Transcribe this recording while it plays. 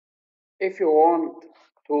If you want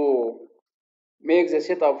to make the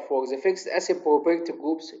setup for the fixed asset property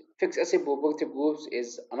groups, fixed asset property groups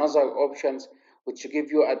is another options which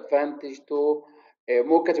give you advantage to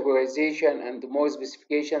more categorization and more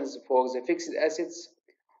specifications for the fixed assets.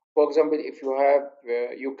 For example, if you have,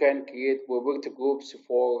 you can create property groups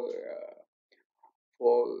for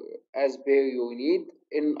as per your need.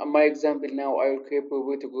 In my example now, I will create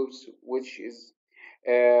property groups which is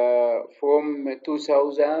from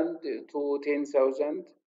 2000 to 10,000.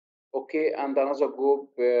 Okay, and another group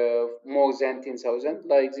more than 10,000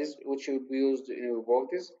 like this, which will be used in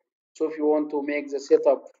reports. So if you want to make the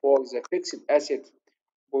setup for the fixed asset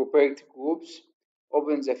property groups,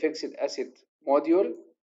 open the fixed asset module,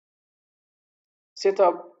 set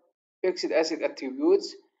up fixed asset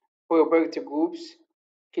attributes, property groups,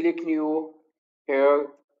 click new. Here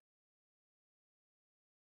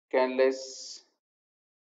can less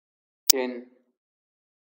 10K.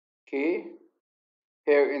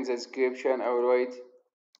 Here in the description I will write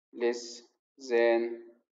less than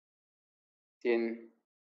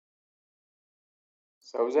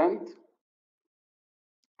 10,000.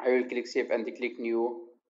 I will click save and click new.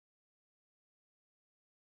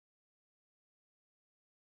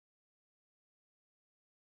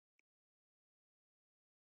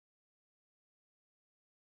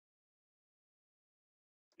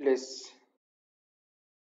 Less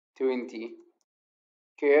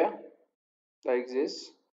 20K like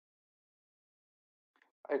this.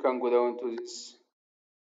 I can go down to this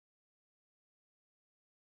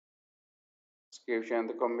description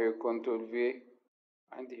and come here, Control V,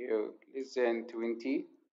 and here less than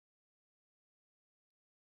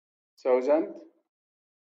 20,000,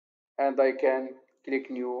 and I can click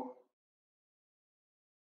new,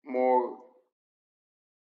 more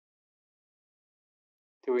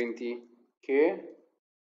 20K,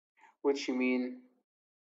 which mean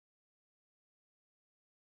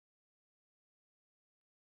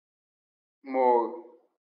more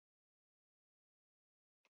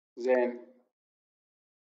than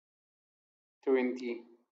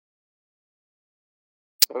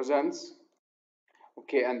 20,000.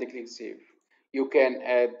 Okay, and click save. You can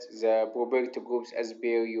add the property groups as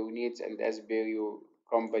per your needs and as per your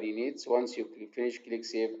company needs. Once you finish, click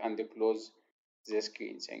save and close the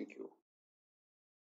screen. Thank you.